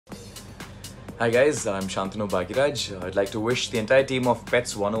Hi guys, I'm Shantanu Bhagiraj. I'd like to wish the entire team of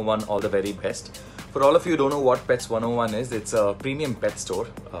PETS101 all the very best. For all of you who don't know what PETS101 is, it's a premium pet store.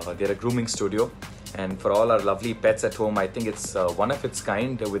 They're a grooming studio. And for all our lovely pets at home, I think it's one of its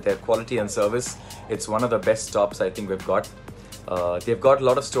kind with their quality and service. It's one of the best stops I think we've got. They've got a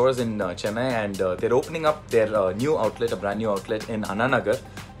lot of stores in Chennai, and they're opening up their new outlet, a brand new outlet in Nagar.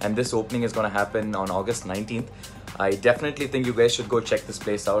 And this opening is going to happen on August 19th. I definitely think you guys should go check this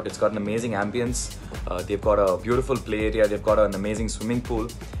place out. It's got an amazing ambience. They've got a beautiful play area. They've got an amazing swimming pool.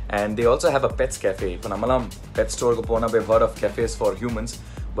 And they also have a pets cafe. For Namalam pet store, we've heard of cafes for humans.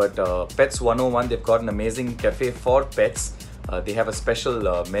 But PETS101, they've got an amazing cafe for pets. They have a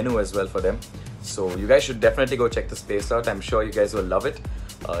special menu as well for them. So you guys should definitely go check this place out. I'm sure you guys will love it.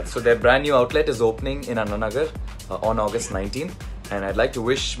 So their brand new outlet is opening in Nagar on August 19th. And I'd like to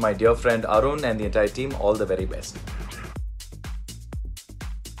wish my dear friend Arun and the entire team all the very best.